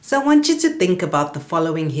So I want you to think about the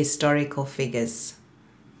following historical figures: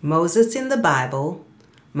 Moses in the Bible,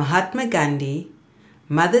 Mahatma Gandhi,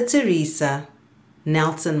 Mother Teresa,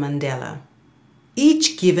 Nelson Mandela.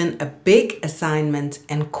 Each given a big assignment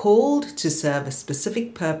and called to serve a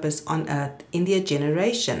specific purpose on earth in their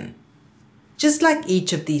generation. Just like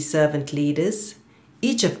each of these servant leaders,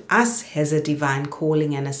 each of us has a divine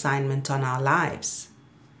calling and assignment on our lives.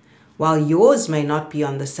 While yours may not be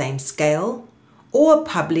on the same scale, or a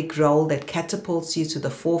public role that catapults you to the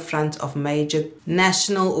forefront of major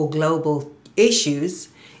national or global issues,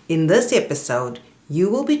 in this episode, you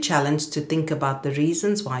will be challenged to think about the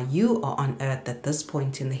reasons why you are on earth at this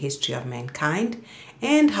point in the history of mankind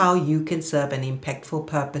and how you can serve an impactful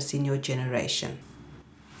purpose in your generation.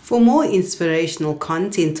 For more inspirational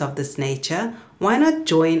content of this nature, why not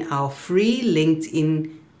join our free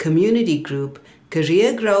LinkedIn community group,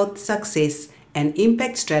 Career Growth, Success, and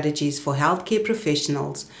Impact Strategies for Healthcare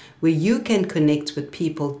Professionals, where you can connect with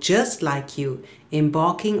people just like you,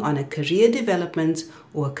 embarking on a career development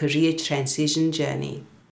or a career transition journey.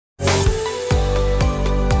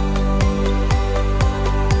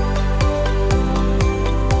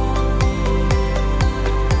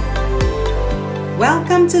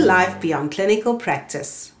 Welcome to Life Beyond Clinical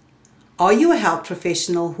Practice. Are you a health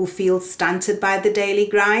professional who feels stunted by the daily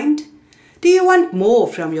grind? Do you want more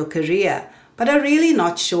from your career, but are really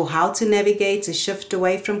not sure how to navigate a shift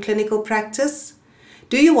away from clinical practice?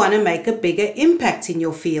 Do you want to make a bigger impact in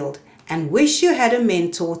your field and wish you had a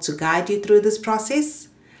mentor to guide you through this process?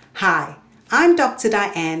 Hi, I'm Dr.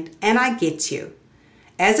 Diane and I get you.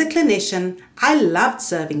 As a clinician, I loved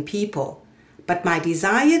serving people, but my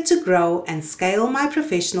desire to grow and scale my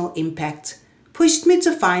professional impact pushed me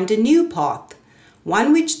to find a new path,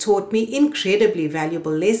 one which taught me incredibly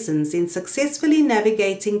valuable lessons in successfully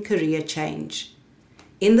navigating career change.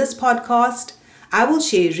 In this podcast, I will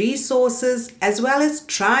share resources as well as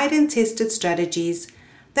tried and tested strategies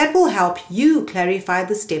that will help you clarify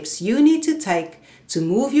the steps you need to take to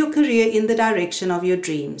move your career in the direction of your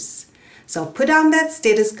dreams. So put down that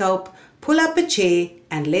stethoscope, pull up a chair,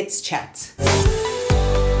 and let's chat.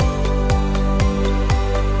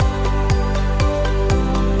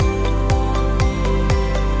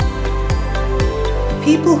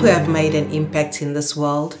 People who have made an impact in this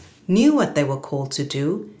world knew what they were called to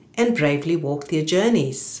do and bravely walked their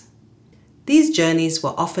journeys. These journeys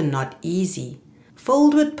were often not easy,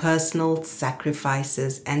 filled with personal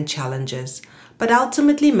sacrifices and challenges, but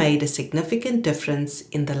ultimately made a significant difference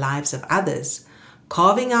in the lives of others,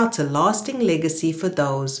 carving out a lasting legacy for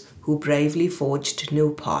those who bravely forged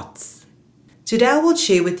new paths. Today I will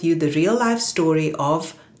share with you the real-life story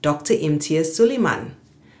of Dr. Imtiaz Sooliman,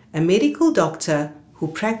 a medical doctor who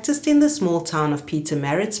practiced in the small town of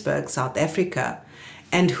Pietermaritzburg, South Africa,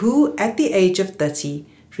 and who, at the age of 30,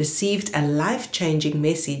 received a life-changing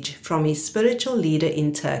message from his spiritual leader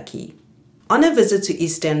in Turkey. On a visit to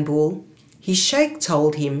Istanbul, his sheikh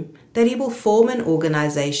told him that he will form an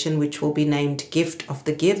organization which will be named Gift of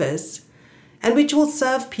the Givers, and which will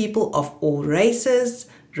serve people of all races,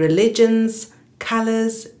 religions,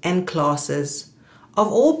 colors, and classes, of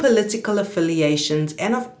all political affiliations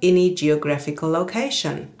and of any geographical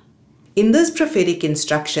location. In this prophetic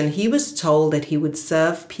instruction, he was told that he would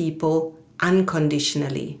serve people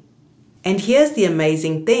unconditionally. And here's the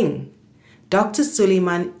amazing thing: Dr.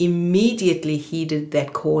 Sooliman immediately heeded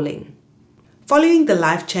that calling. Following the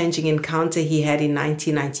life-changing encounter he had in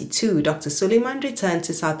 1992, Dr. Sooliman returned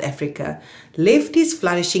to South Africa, left his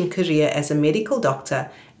flourishing career as a medical doctor,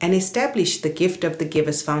 and established the Gift of the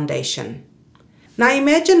Givers Foundation. Now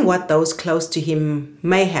imagine what those close to him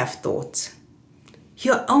may have thought.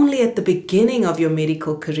 You're only at the beginning of your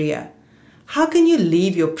medical career. How can you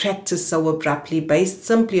leave your practice so abruptly based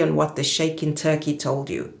simply on what the sheikh in Turkey told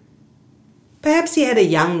you? Perhaps he had a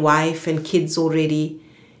young wife and kids already,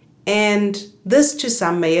 and this to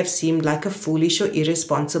some may have seemed like a foolish or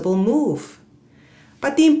irresponsible move.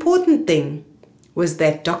 But the important thing was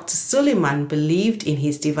that Dr. Sooliman believed in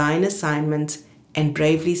his divine assignment and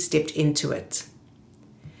bravely stepped into it.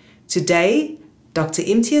 Today, Dr.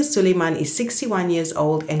 Imtiaz Sooliman is 61 years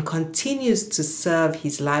old and continues to serve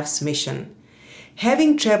his life's mission,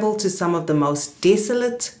 having traveled to some of the most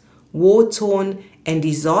desolate, war-torn, and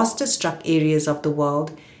disaster-struck areas of the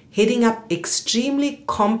world, heading up extremely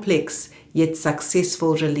complex yet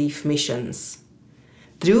successful relief missions.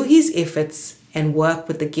 Through his efforts and work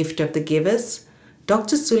with the Gift of the Givers,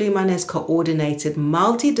 Dr. Sooliman has coordinated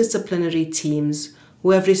multidisciplinary teams who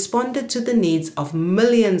have responded to the needs of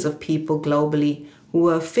millions of people globally who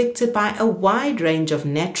were affected by a wide range of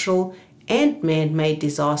natural and man-made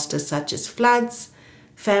disasters such as floods,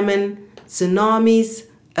 famine, tsunamis,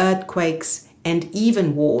 earthquakes, and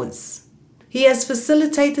even wars. He has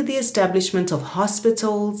facilitated the establishment of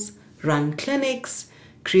hospitals, run clinics,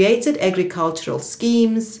 created agricultural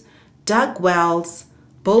schemes, dug wells,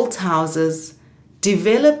 built houses,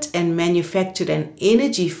 developed and manufactured an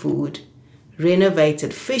energy food,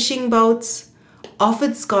 renovated fishing boats,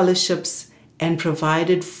 offered scholarships, and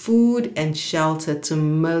provided food and shelter to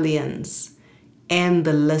millions. And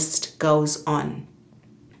the list goes on.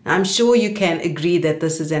 I'm sure you can agree that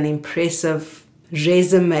this is an impressive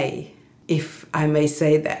resume, if I may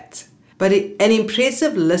say that. But an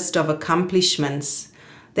impressive list of accomplishments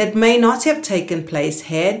that may not have taken place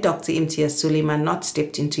had Dr. Imtiaz Sooliman not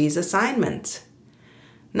stepped into his assignment.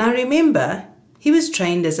 Now remember, he was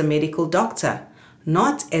trained as a medical doctor,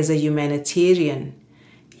 not as a humanitarian.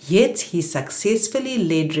 Yet he successfully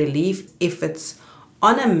led relief efforts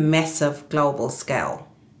on a massive global scale.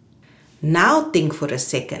 Now think for a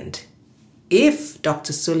second. If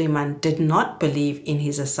Dr. Sooliman did not believe in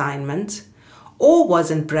his assignment or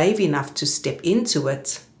wasn't brave enough to step into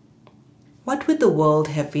it, what would the world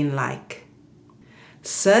have been like?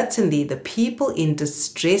 Certainly the people in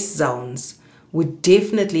distress zones would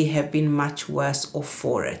definitely have been much worse off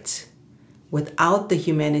for it, without the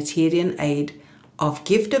humanitarian aid of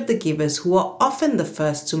Gift of the Givers, who are often the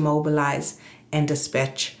first to mobilize and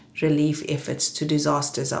dispatch relief efforts to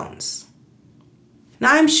disaster zones.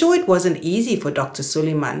 Now, I'm sure it wasn't easy for Dr.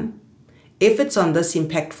 Sooliman. Efforts on this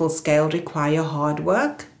impactful scale require hard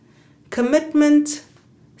work, commitment,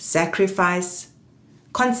 sacrifice,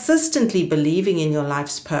 consistently believing in your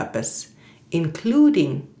life's purpose,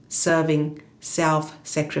 including serving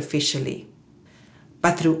self-sacrificially.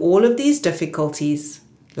 But through all of these difficulties,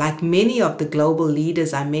 like many of the global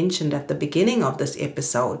leaders I mentioned at the beginning of this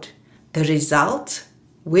episode, the result,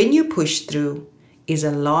 when you push through, is a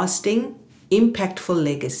lasting, impactful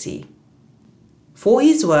legacy. For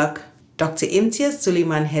his work, Dr. Imtiaz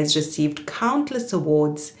Sooliman has received countless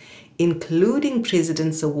awards, including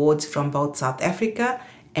President's Awards from both South Africa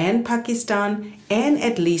and Pakistan, and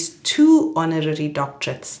at least 2 honorary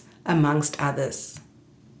doctorates, amongst others.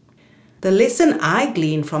 The lesson I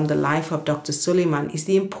glean from the life of Dr. Sooliman is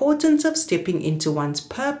the importance of stepping into one's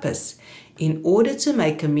purpose in order to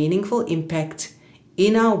make a meaningful impact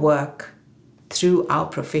in our work through our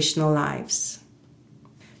professional lives.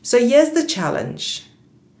 So here's the challenge.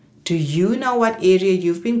 Do you know what area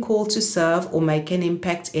you've been called to serve or make an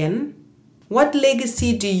impact in? What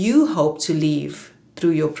legacy do you hope to leave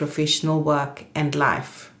through your professional work and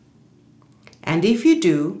life? And if you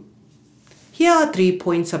do, here are 3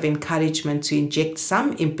 points of encouragement to inject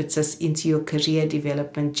some impetus into your career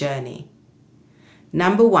development journey.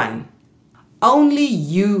 Number 1, only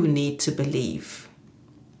you need to believe.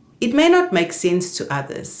 It may not make sense to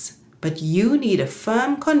others, but you need a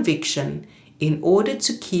firm conviction in order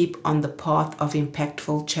to keep on the path of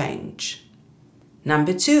impactful change.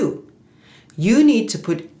 Number 2, you need to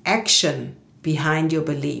put action behind your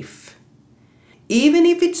belief, even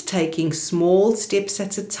if it's taking small steps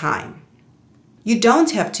at a time. You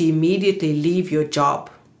don't have to immediately leave your job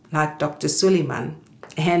like Dr. Sooliman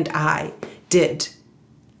and I did,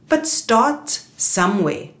 but start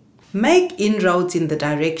somewhere. Make inroads in the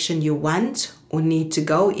direction you want or need to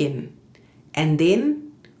go in, and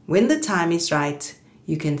then, when the time is right,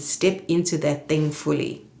 you can step into that thing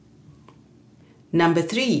fully. Number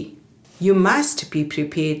 3, you must be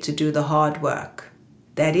prepared to do the hard work.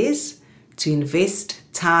 That is, to invest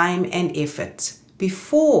time and effort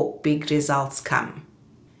before big results come.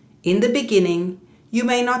 In the beginning, you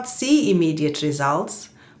may not see immediate results,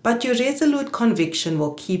 but your resolute conviction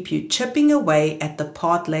will keep you chipping away at the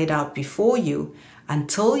path laid out before you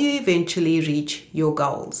until you eventually reach your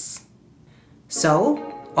goals. So,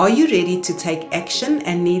 are you ready to take action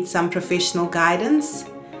and need some professional guidance?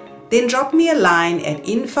 Then drop me a line at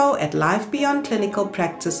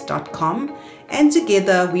info@lifebeyondclinicalpractice.com, and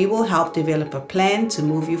together we will help develop a plan to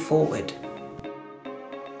move you forward.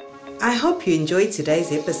 I hope you enjoyed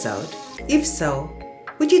today's episode. If so,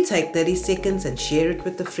 would you take 30 seconds and share it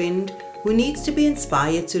with a friend who needs to be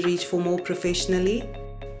inspired to reach for more professionally?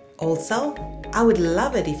 Also, I would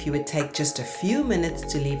love it if you would take just a few minutes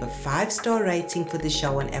to leave a 5-star rating for the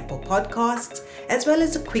show on Apple Podcasts, as well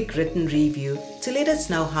as a quick written review to let us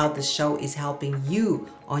know how the show is helping you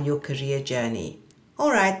on your career journey.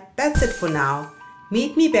 Alright, that's it for now.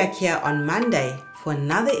 Meet me back here on Monday for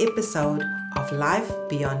another episode of Life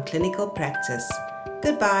Beyond Clinical Practice.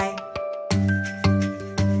 Goodbye.